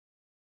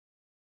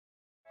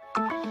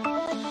Hey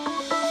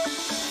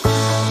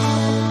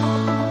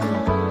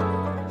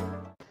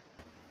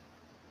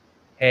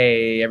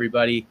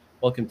everybody,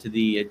 welcome to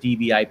the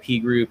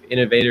DBIP Group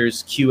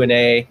Innovators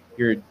Q&A,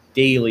 your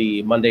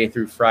daily Monday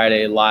through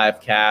Friday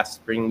live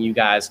cast, bringing you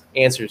guys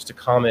answers to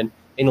common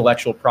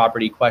intellectual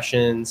property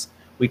questions.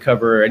 We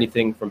cover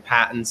anything from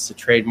patents to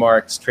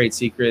trademarks, trade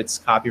secrets,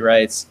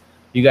 copyrights.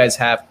 You guys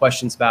have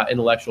questions about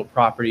intellectual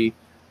property,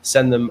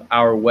 send them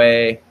our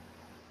way.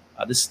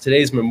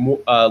 Today's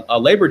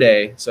Labor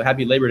Day, so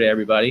happy Labor Day,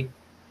 everybody.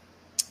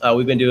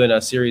 We've been doing a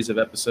series of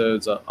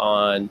episodes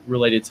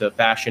related to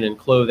fashion and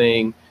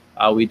clothing.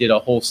 We did a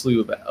whole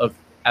slew of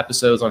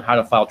episodes on how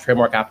to file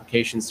trademark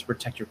applications to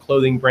protect your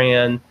clothing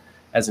brand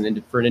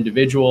for an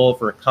individual,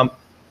 for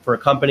a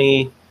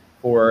company,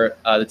 for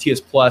the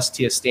TS Plus,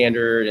 TS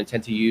Standard,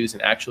 intent to use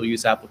and actual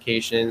use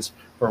applications,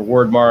 for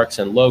word marks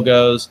and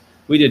logos.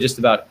 We did just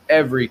about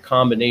every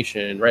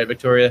combination, right,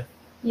 Victoria?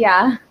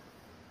 Yeah.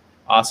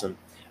 Awesome.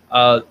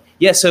 So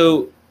this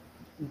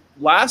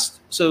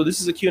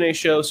is a Q&A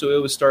show, so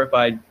it would start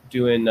by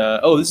doing,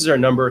 this is our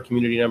number,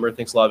 community number.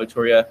 Thanks a lot,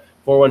 Victoria.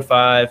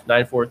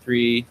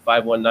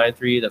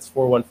 415-943-5193. That's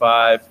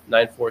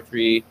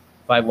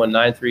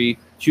 415-943-5193.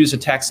 Choose a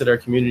text at our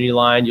community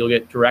line. You'll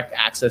get direct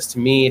access to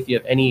me. If you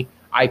have any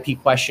IP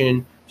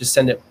question, just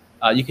send it.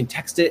 You can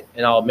text it,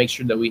 and I'll make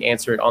sure that we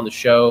answer it on the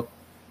show.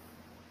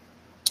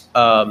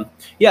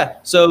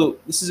 So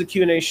this is a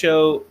Q&A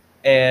show.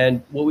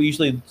 And what we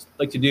usually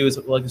like to do is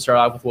we like to start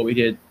off with what we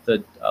did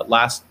the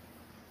last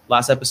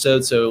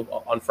episode,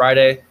 so on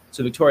Friday.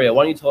 So Victoria,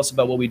 why don't you tell us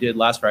about what we did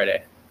last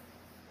Friday?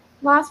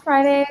 Last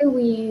Friday,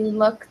 we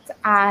looked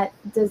at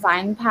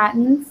design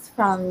patents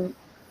from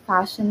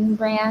fashion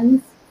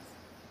brands.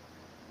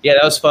 Yeah,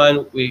 that was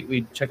fun.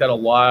 We checked out a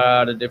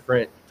lot of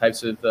different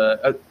types of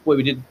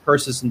we did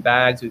purses and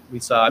bags. We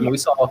saw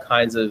all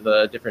kinds of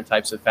different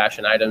types of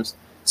fashion items.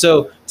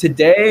 So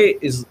today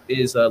is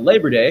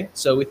Labor Day,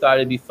 so we thought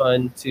it'd be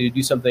fun to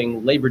do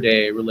something Labor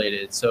Day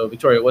related. So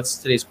Victoria, what's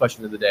today's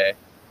question of the day?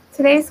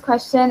 Today's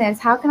question is,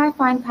 how can I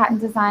find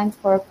patent designs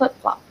for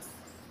flip-flops?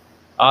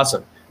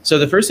 Awesome. So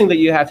the first thing that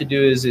you have to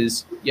do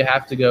is you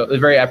have to go,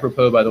 very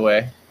apropos, by the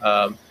way.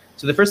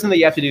 So the first thing that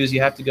you have to do is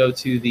you have to go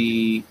to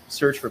the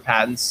search for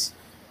patents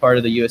part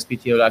of the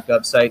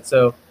USPTO.gov site.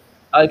 So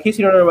in case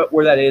you don't know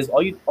where that is,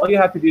 all you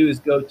have to do is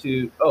go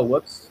to,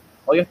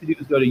 all you have to do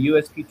is go to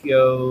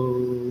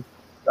USPTO.gov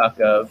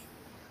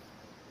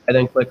and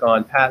then click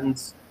on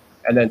patents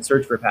and then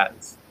search for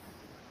patents.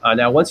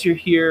 Now, once you're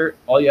here,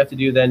 all you have to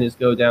do then is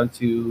go down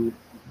to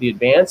the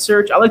advanced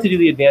search. I like to do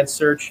the advanced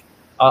search.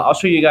 I'll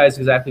show you guys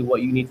exactly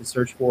what you need to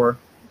search for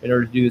in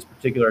order to do this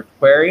particular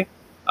query.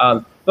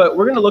 But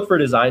we're going to look for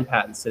design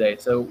patents today.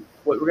 So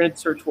what we're going to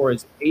search for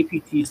is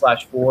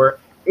APT/4.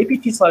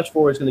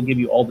 APT/4 is going to give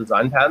you all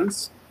design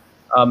patents.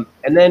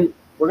 And then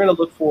we're going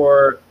to look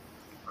for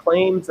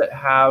claims that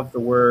have the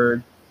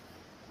word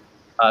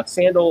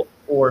sandal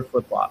or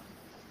flip-flop.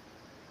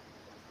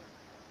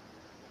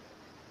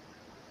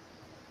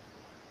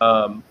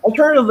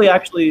 Alternatively,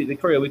 actually,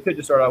 Victoria, we could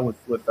just start out with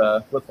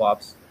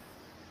flip-flops.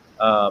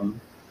 But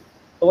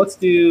let's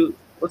do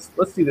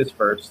this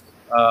first.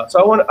 So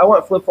I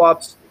want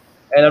flip-flops,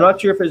 and I'm not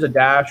sure if there's a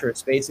dash or a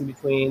space in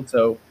between.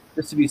 So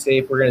just to be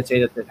safe, we're going to say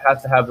that it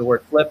has to have the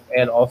word flip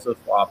and also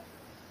flop.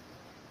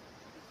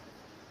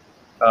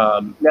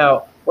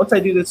 Now, once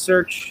I do this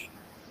search,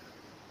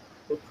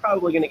 we're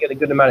probably going to get a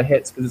good amount of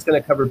hits because it's going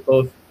to cover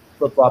both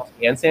flip-flops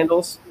and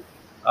sandals.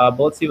 But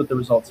let's see what the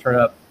results turn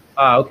up.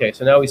 Okay,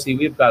 so now we see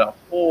we've got a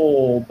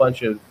whole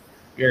bunch of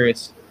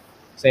various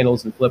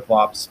sandals and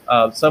flip-flops.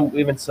 We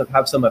even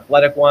have some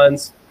athletic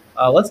ones.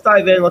 Let's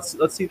dive in.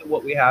 Let's see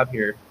what we have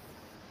here.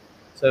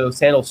 So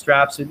sandal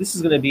straps. So this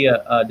is going to be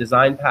a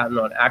design patent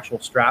on actual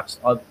straps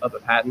of a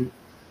patent.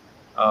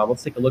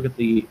 Let's take a look at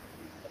the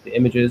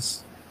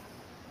images.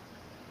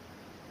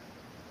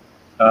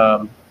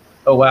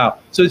 Oh, wow.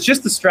 So it's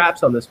just the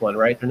straps on this one,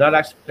 right? They're not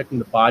actually protecting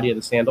the body of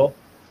the sandal.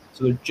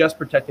 So they're just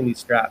protecting these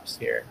straps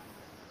here.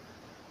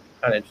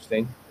 Kind of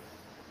interesting.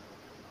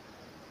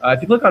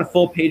 If you click on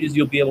full pages,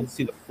 you'll be able to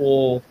see the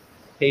full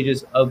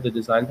pages of the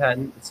design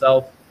patent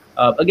itself.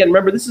 Again,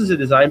 remember, this is a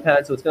design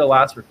patent, so it's going to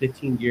last for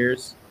 15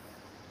 years.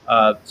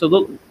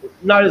 So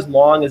not as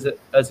long as a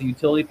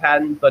utility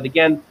patent, but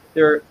again,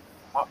 they're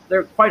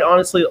quite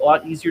honestly a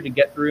lot easier to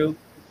get through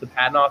the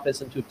patent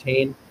office and to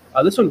obtain.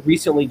 This one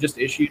recently just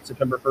issued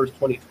September 1st,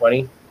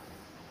 2020.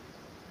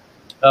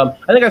 I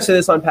think I've said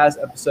this on past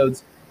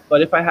episodes,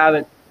 but if I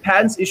haven't,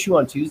 patents issue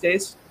on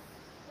Tuesdays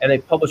and they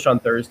publish on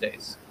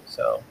Thursdays.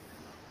 So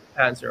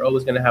patents are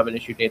always going to have an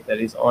issue date that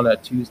is on a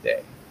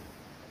Tuesday.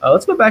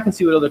 Let's go back and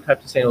see what other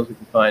types of sandals we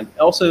can find.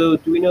 Also,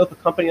 do we know if a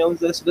company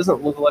owns this? It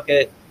doesn't look like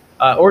it.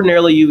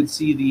 Ordinarily, you would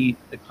see the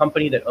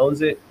company that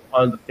owns it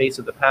on the face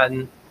of the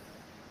patent.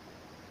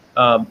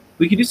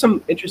 We could do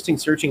some interesting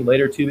searching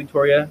later too,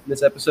 Victoria, in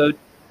this episode,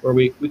 where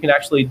we can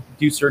actually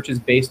do searches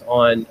based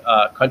on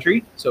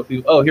country. So if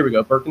we, here we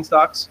go,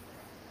 Birkenstocks.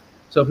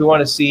 So if we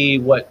want to see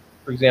what,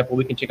 for example,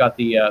 we can check out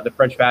the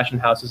French fashion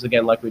houses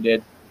again, like we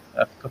did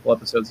a couple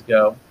episodes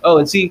ago. Oh,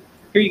 and see,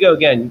 here you go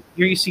again.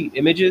 Here you see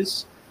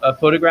images of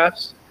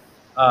photographs,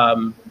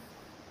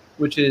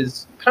 which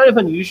is kind of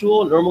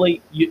unusual.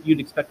 Normally, you'd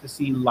expect to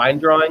see line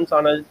drawings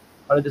on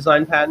a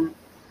design patent.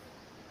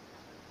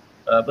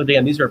 But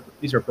again, these are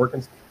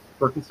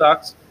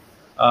Birkenstocks.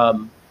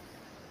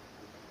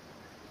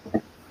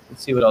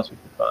 Let's see what else we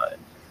can find.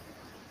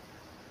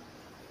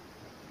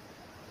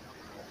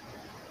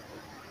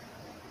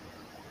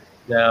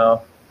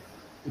 Now,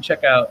 we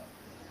check out.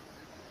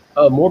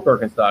 Oh, more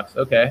Birkenstocks.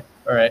 Okay,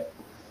 all right.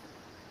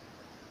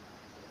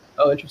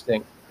 Oh,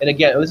 interesting. And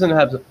again, this one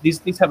has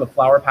these have a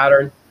flower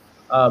pattern,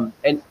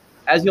 and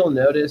as you'll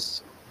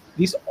notice,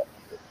 these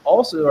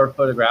also are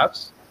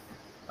photographs.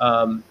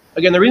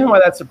 Again, the reason why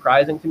that's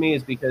surprising to me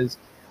is because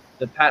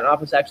the patent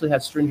office actually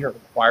has stringent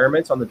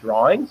requirements on the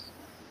drawings.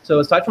 So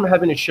aside from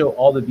having to show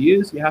all the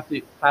views, you have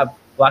to have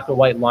black and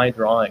white line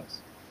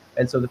drawings.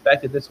 And so the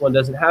fact that this one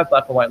doesn't have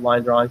black and white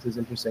line drawings is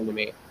interesting to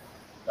me.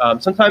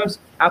 Sometimes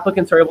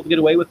applicants are able to get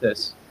away with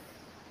this.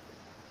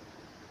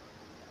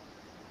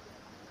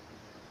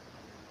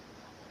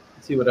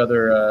 Let's see what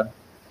other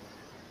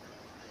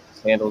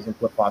sandals and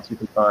flip-flops you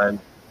can find.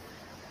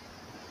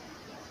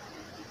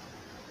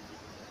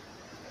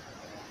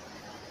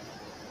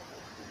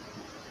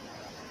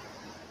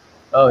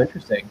 Oh,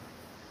 interesting.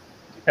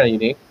 It's kind of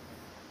unique.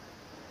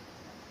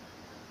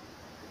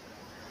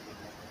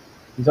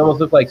 These almost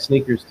look like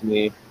sneakers to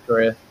me,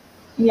 Victoria.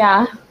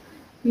 Yeah,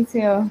 me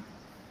too.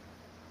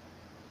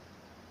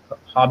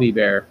 Hobby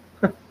Bear.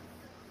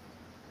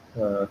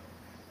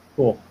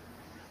 Cool.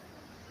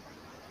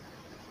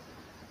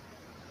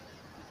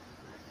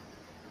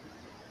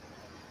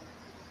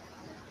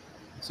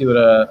 Let's see what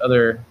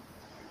other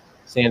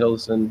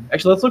sandals and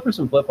actually let's look for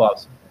some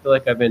flip-flops. I feel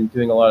like I've been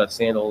doing a lot of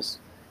sandals.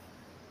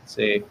 Let's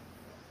see.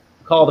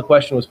 The call of the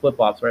question was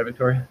flip-flops, right,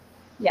 Victoria?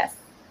 Yes.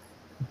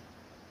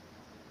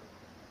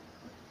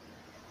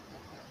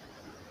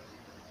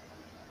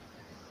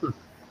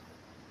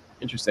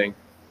 Interesting.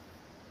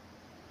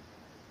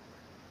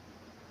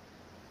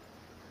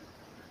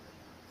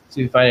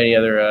 See if we find any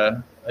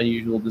other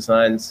unusual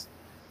designs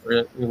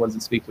or the ones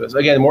that speak to us.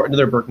 Again,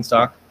 another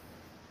Birkenstock.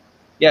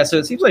 Yeah, so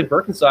it seems like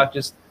Birkenstock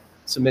just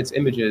submits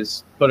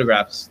images,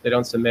 photographs. They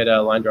don't submit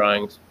line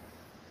drawings.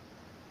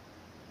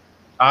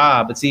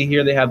 Ah, but see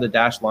here they have the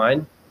dashed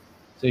line.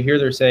 So here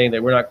they're saying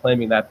that we're not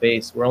claiming that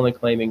base. We're only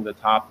claiming the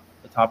top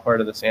part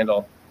of the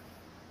sandal.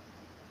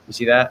 You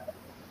see that?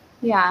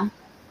 Yeah.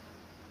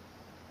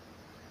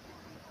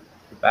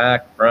 The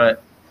back, front,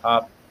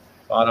 top,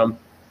 bottom.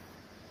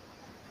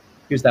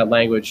 Here's that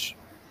language.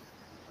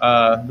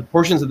 The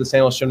portions of the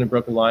sandal shown in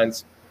broken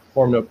lines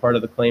form no part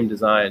of the claim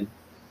design.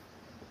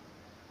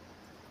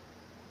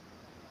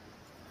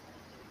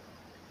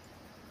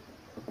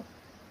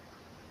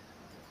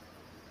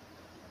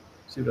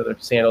 See what other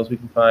sandals we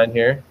can find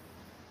here.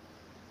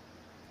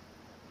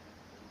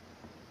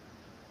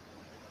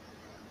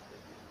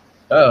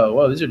 Oh,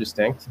 whoa, these are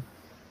distinct.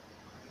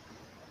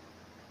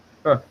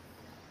 Huh.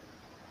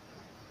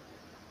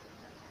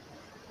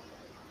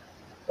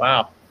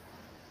 Wow.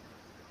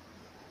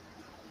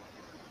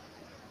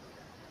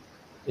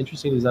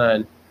 Interesting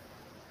design.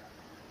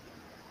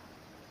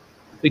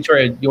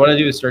 Victoria, do you want to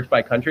do a search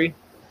by country?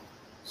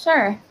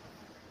 Sure.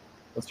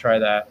 Let's try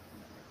that.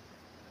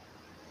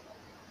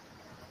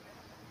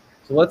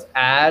 So let's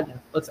add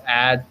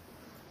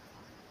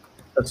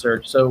a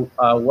search. So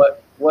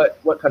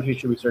what country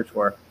should we search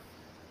for?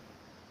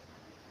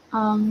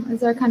 Is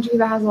there a country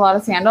that has a lot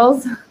of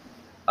sandals?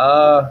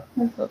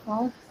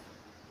 Flip-flops?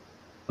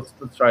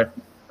 Let's try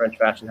French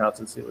fashion house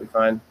and see what we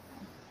find.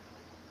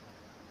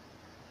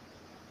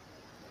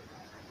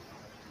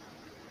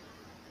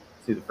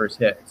 Let's see the first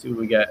hit. See what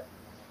we get.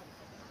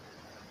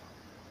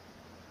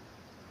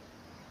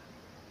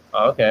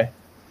 Oh, okay.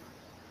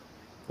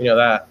 You know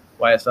that.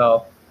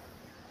 YSL.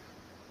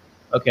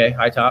 Okay,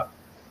 high top.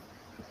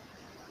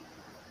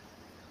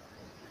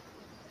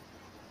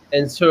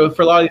 And so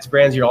for a lot of these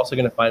brands, you're also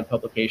going to find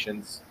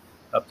publications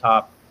up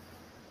top.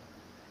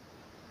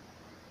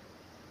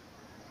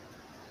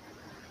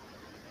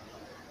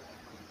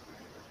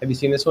 Have you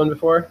seen this one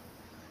before,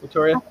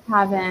 Victoria?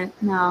 I haven't,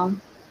 no.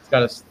 It's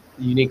got a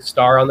unique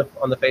star on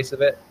the face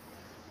of it.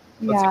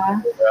 Let's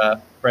Yeah. see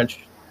what French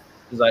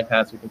design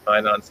patents we can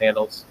find on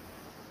sandals.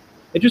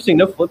 Interesting,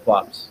 no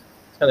flip-flops.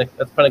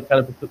 That's kind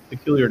of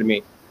peculiar to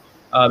me.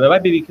 It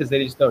might be because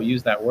they just don't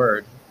use that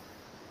word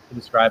to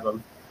describe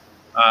them.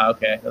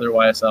 Okay, another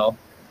YSL.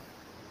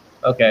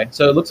 Okay,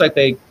 so it looks like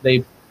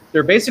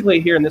they're basically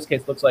here in this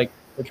case. Looks like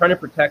they're trying to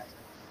protect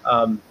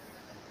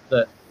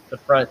the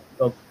front,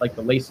 like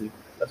the laces.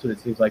 That's what it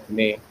seems like to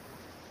me.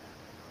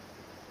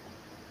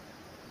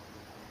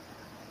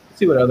 Let's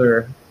see what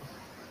other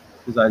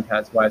design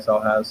patents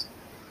YSL has.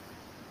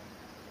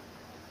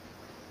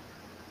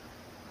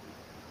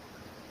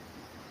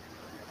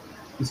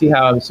 You see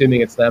how I'm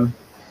assuming it's them?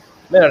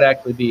 It may not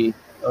actually be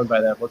owned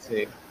by them. Let's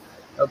see.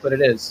 Oh, but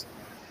it is.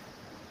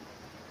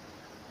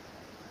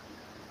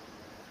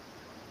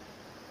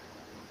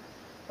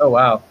 Oh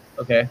wow.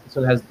 Okay.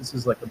 This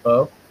is like a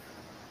bow.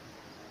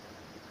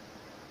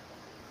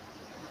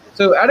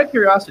 So out of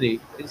curiosity,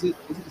 is it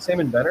the same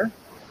inventor?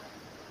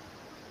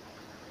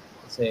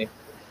 Let's see.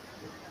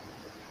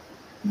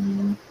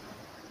 I'm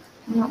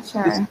not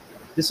sure.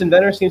 This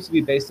inventor seems to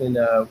be based in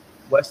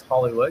West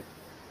Hollywood.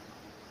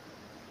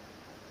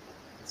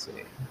 Let's see.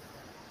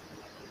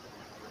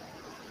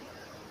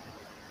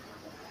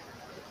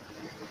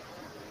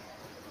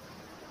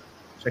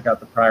 Check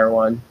out the prior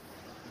one.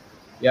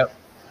 Yep.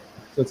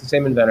 So it's the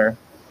same inventor.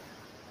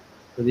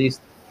 For these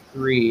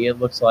three,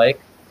 it looks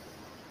like.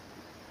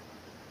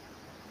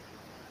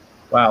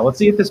 Wow. Let's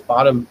see if these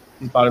bottom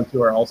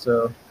two are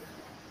also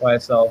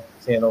YSL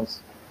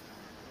sandals.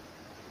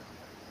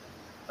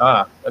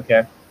 Ah,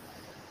 okay.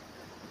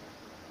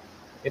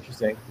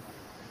 Interesting.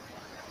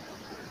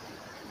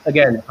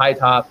 Again, high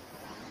top,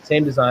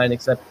 same design,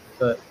 except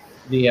the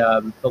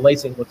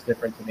lacing looks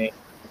different to me.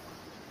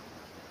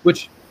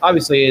 Which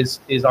obviously is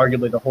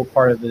arguably the whole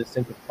part of the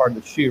distinctive part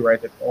of the shoe,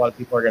 right? That a lot of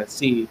people are going to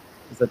see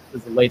is the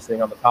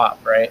lacing on the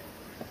top, right?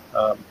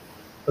 But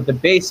the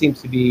base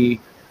seems to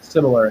be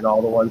similar in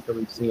all the ones that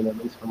we've seen, at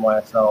least from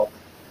YSL.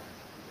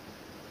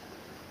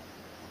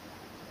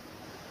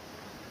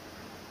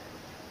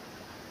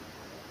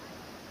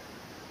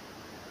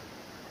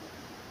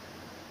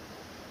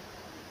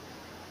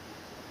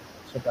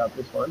 Check out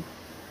this one.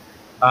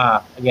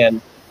 Again,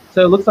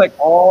 so it looks like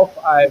all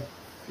 5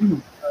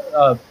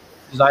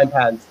 design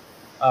patents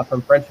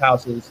from French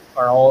houses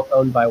are all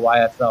owned by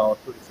YSL.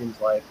 That's what it seems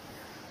like.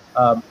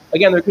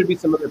 Again, there could be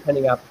some other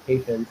pending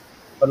applications,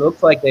 but it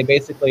looks like they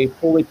basically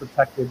fully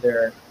protected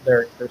their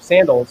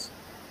sandals,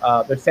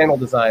 their sandal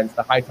designs,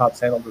 the high top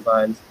sandal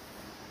designs,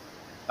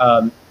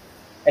 and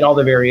all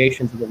the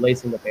variations of the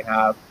lacing that they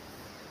have.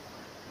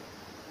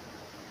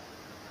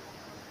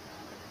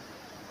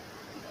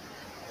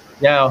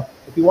 Now,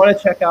 if you want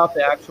to check out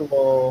the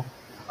actual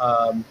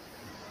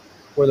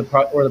where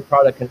the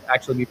product can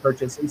actually be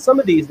purchased, and some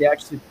of these they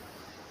actually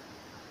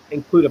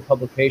include a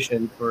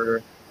publication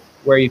for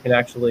where you can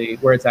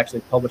where it's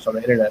actually published on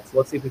the internet. So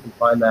let's see if we can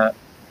find that.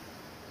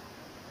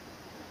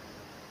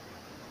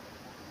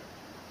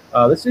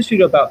 This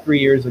issued about 3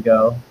 years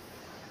ago.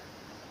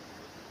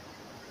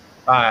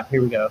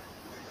 Here we go.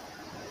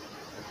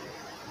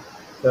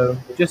 So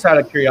just out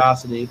of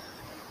curiosity.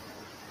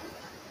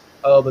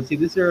 Oh, but see,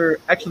 this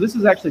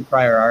is actually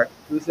prior art.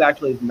 So this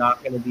actually is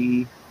not going to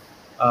be,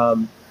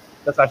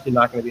 that's actually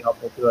not going to be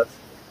helpful to us.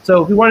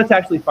 So if we wanted to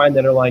actually find the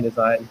underlying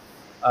design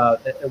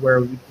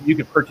where you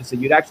could purchase it,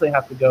 you'd actually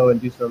have to go and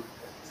do some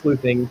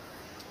sleuthing.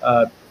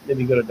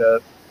 Maybe go to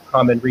the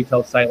common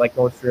retail site like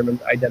Nordstrom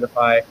and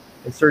identify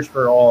and search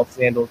for all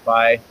sandals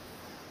by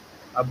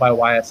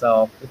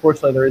YSL.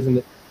 Unfortunately, there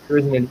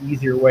isn't an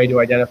easier way to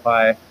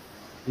identify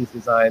these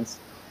designs.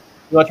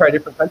 You want to try a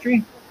different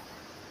country?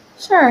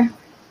 Sure.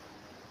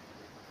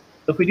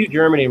 If we do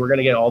Germany, we're going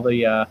to get all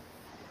the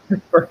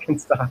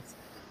Birkenstocks.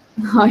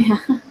 Oh,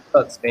 yeah.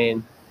 About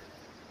Spain.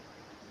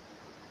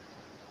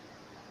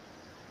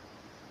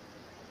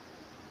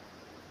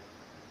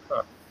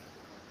 Huh.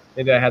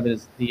 Maybe I had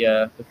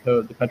the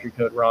country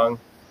code wrong.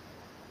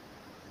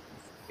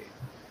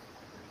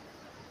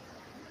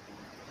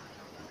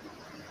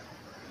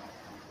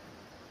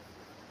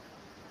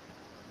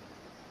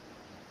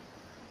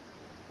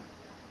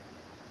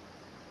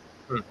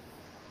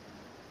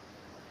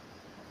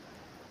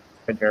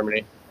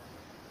 Germany.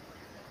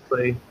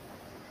 Play.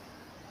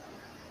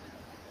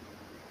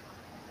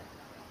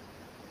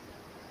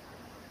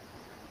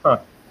 Huh.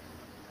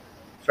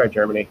 Let's try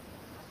Germany.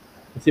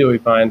 Let's see what we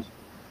find.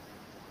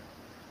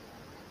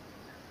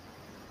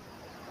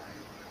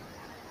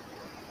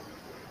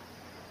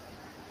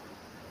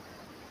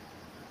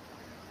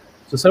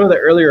 So some of the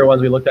earlier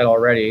ones we looked at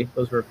already,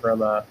 those were from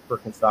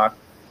Birkenstock.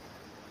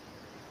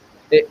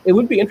 It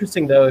would be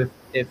interesting though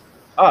if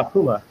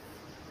Puma.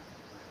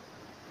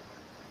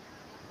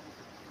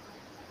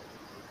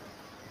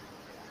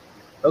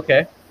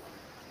 Okay.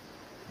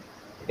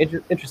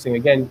 Interesting.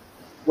 Again,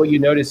 what you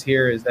notice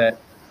here is that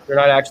they're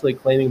not actually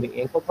claiming the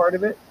ankle part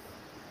of it.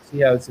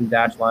 See how it's in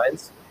dashed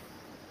lines?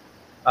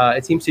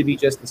 It seems to be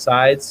just the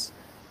sides,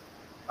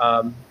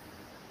 the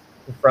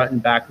front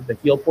and back of the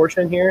heel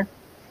portion here,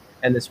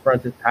 and this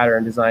front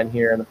pattern design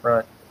here in the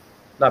front.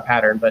 Not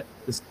pattern, but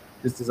this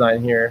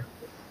design here.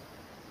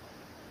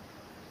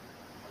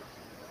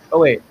 Oh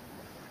wait.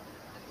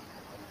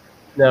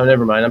 No,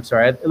 never mind. I'm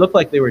sorry. It looked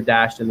like they were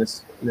dashed in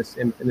this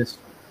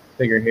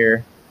figure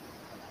here.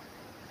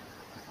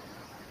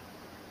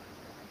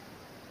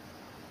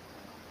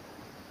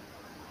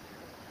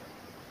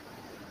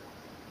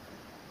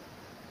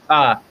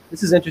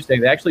 This is interesting.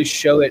 They actually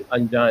show it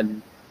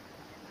undone.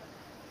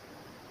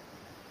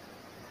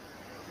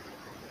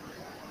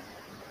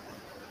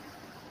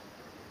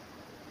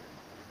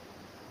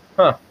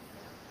 Huh.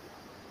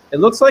 It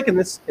looks like in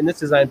this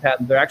design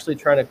patent, they're actually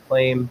trying to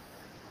claim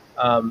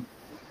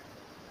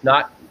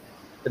not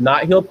the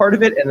not heel part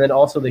of it, and then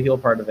also the heel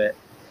part of it,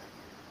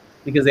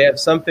 because they have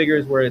some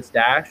figures where it's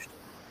dashed,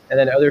 and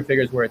then other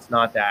figures where it's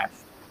not dashed.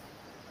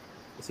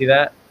 You see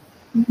that?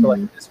 Mm-hmm. So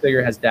like this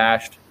figure has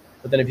dashed,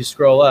 but then if you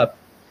scroll up,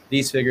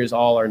 these figures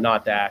all are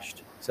not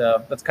dashed.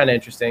 So that's kind of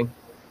interesting.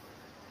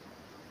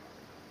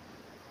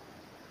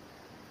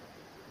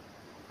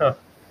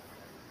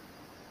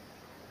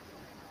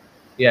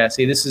 Yeah,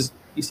 see, this is,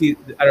 you see,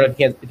 I don't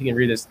know if you can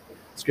read this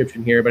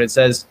description here, but it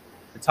says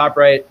the top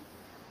right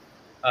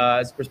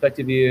is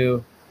perspective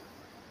view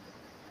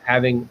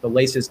having the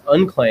laces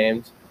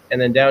unclaimed,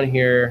 and then down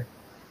here,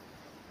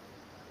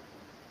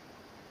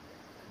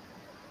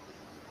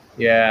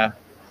 yeah.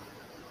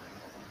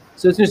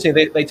 So it's interesting,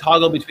 they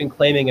toggle between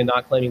claiming and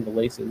not claiming the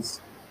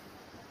laces.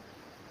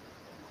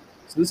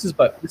 So this is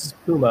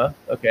Puma.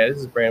 Okay, this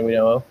is a brand we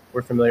know,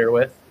 we're familiar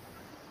with.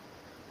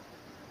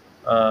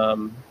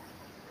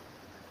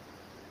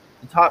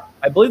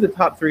 I believe the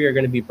top three are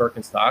going to be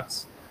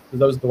Birkenstocks, because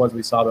those are the ones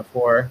we saw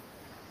before.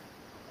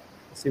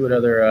 Let's see what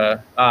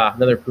other,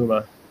 another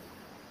Puma.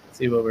 Let's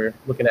see what we're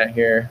looking at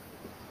here.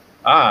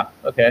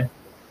 Okay.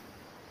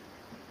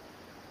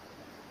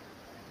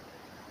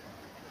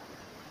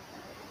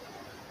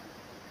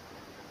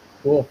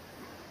 Cool.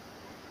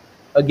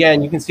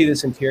 Again, you can see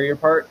this interior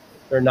part.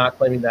 They're not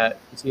claiming that.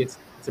 You see it's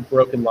a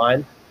broken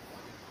line.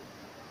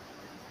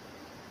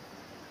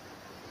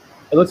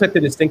 It looks like the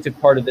distinctive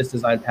part of this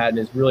design pattern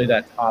is really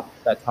that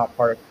top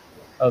part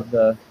of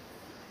the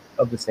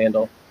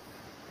sandal.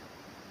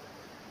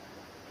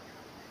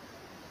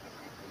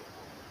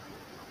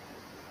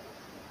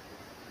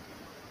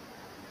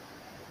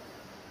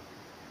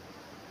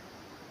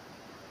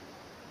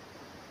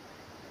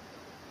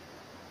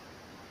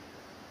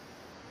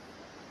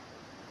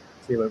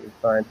 Let's see what we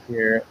find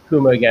here.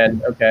 Puma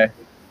again. Okay.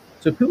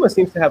 So Puma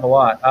seems to have a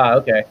lot.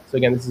 Okay. So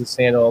again, this is a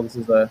sandal. This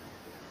is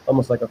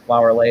almost like a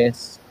flower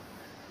lace.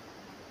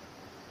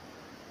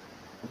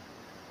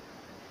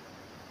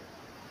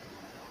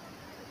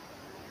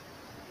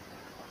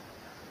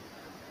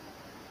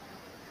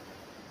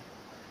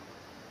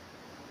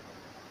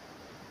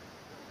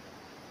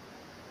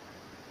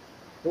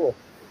 Cool.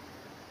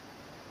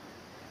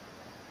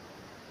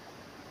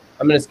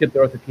 I'm going to skip the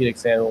orthopedic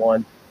sandal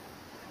one.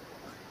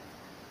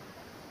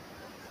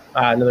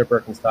 Another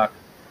Birkenstock.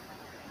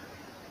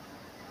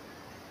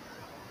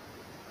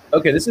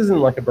 Okay, this isn't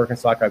like a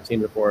Birkenstock I've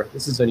seen before.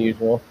 This is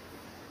unusual.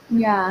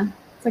 Yeah,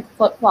 it's like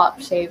flip-flop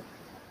shape.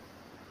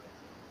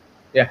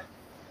 Yeah.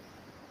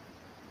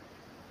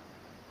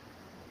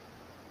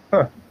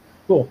 Huh.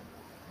 Cool.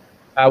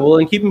 Well,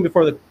 in keeping with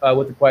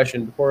the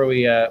question, before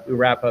we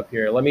wrap up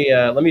here, let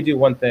me do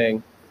one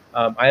thing.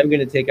 I am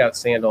going to take out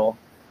sandal.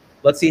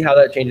 Let's see how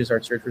that changes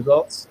our search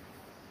results.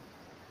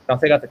 I'll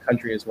take out the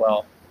country as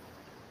well.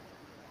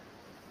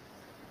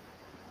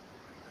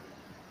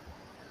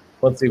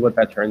 Let's see what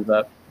that turns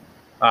up.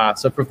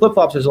 So for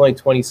flip-flops, there's only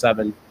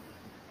 27.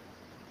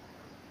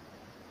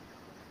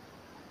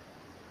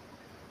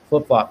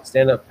 Flip-flop,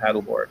 stand-up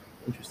paddleboard.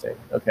 Interesting.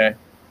 Okay.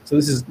 So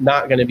this is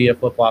not going to be a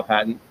flip-flop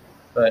patent,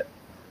 but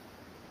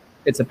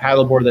it's a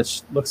paddleboard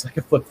that looks like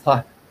a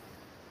flip-flop.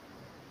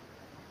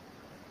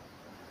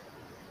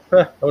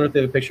 Huh, I wonder if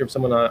they have a picture of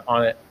someone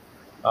on it.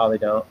 Oh, they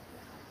don't.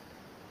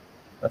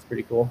 That's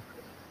pretty cool.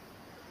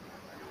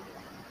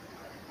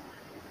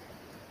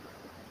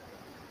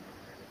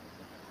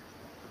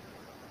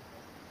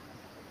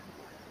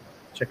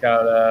 Check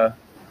out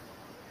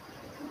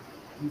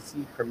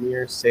PC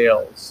Premier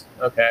Sales.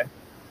 Okay.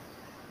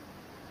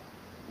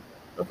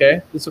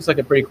 Okay, this looks like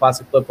a pretty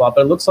classic flip-flop,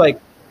 but it looks like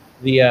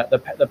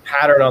the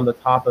pattern on the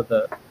top of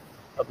the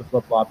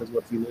flip-flop is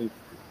what's unique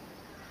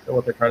and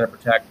what they're trying to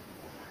protect.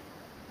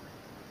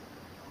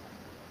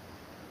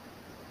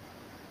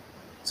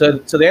 So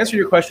the answer to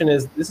your question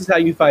is, this is how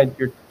you find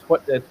your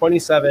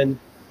 27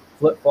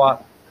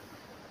 flip-flop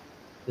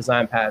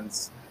design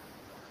patents.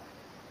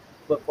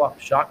 Flip-flop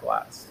shot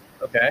glass.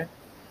 Okay.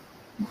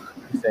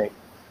 Interesting.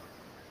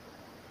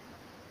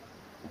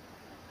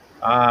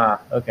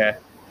 Okay.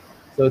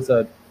 So it's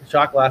a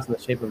shot glass in the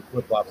shape of a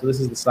flip-flop. So this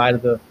is the side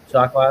of the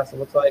shot glass, it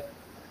looks like.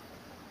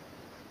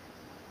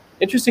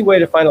 Interesting way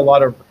to find a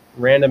lot of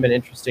random and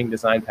interesting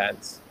design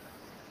patents.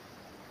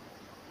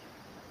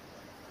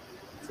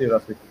 Let's see what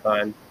else we can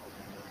find.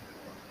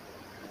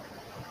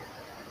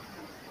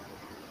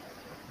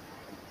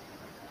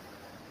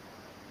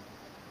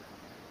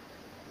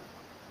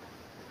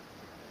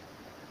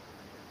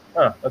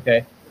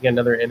 Okay. Again,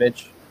 another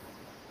image.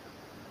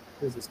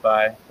 Who's this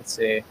by? Let's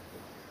see.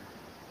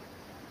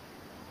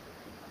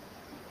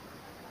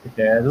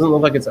 Okay, it doesn't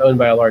look like it's owned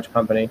by a large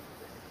company.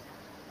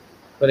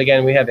 But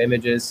again, we have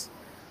images.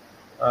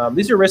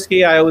 These are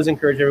risky. I always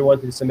encourage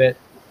everyone to submit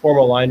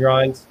formal line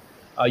drawings.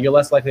 You're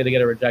less likely to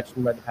get a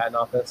rejection by the patent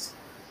office.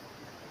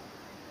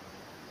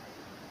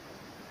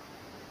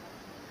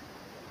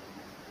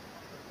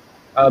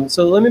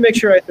 So let me make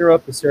sure I throw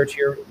up the search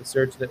here, the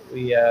search that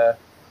we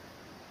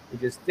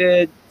just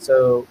did.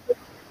 So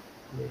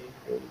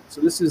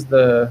this is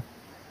the,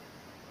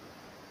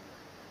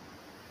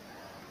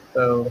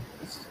 I'll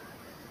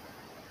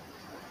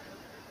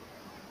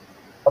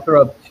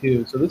throw up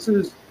two. So this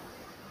is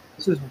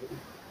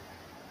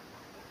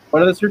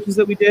one of the searches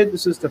that we did.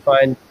 This is to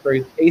find for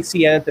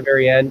ACN at the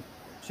very end,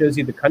 shows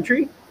you the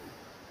country.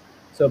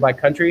 So by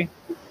country.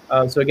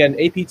 So again,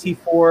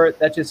 APT4,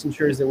 that just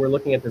ensures that we're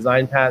looking at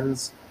design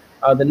patents.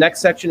 The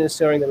next section is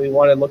showing that we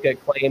want to look at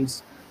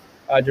claims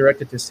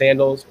directed to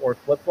sandals or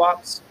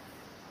flip-flops.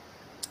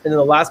 And then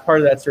the last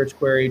part of that search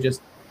query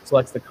just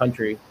selects the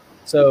country.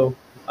 So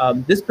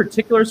this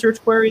particular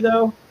search query,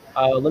 though,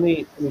 let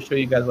me show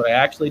you guys what I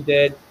actually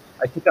did.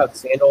 I took out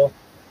sandal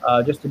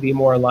just to be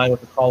more in line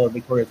with the call of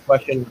Victoria's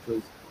question, which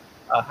was,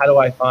 how do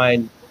I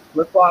find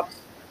flip-flops?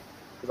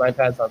 Design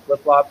patents on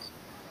flip-flops.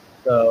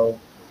 So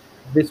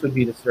this would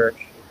be the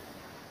search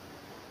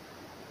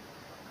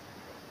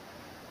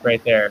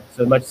right there.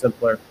 So much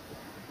simpler.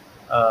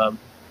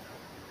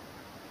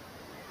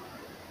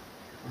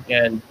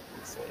 Again,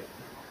 let's see.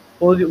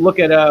 We'll look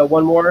at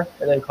one more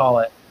and then call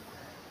it.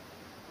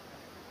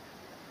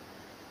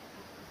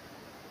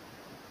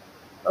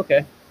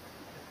 Okay.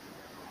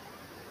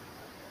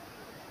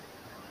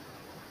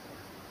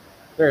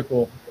 Very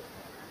cool.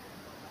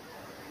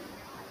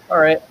 All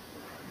right.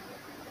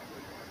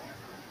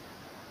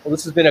 Well,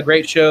 this has been a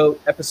great show.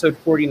 Episode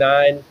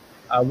 49.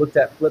 Looked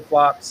at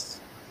flip-flops,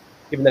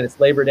 given that it's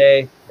Labor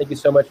Day. Thank you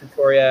so much,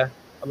 Victoria.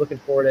 I'm looking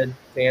forward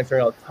to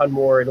answering a ton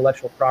more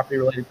intellectual property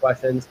related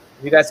questions.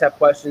 If you guys have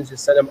questions,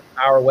 just send them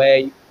our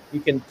way.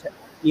 You can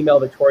email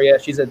Victoria.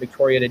 She's at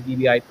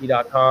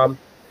victoria@dbip.com.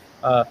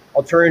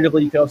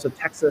 Alternatively, you can also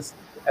text us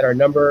at our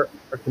number,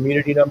 our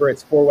community number.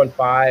 It's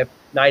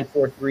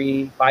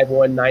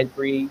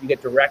 415-943-5193. You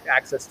get direct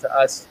access to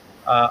us.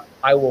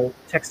 I will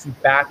text you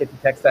back if you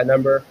text that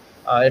number.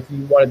 If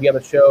you want to be on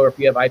the show or if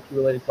you have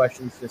IP-related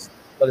questions, just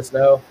let us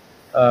know.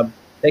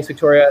 Thanks,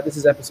 Victoria. This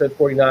is episode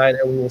 49,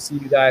 and we will see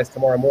you guys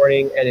tomorrow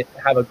morning. And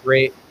have a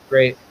great,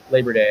 great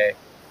Labor Day.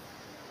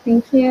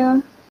 Thank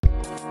you.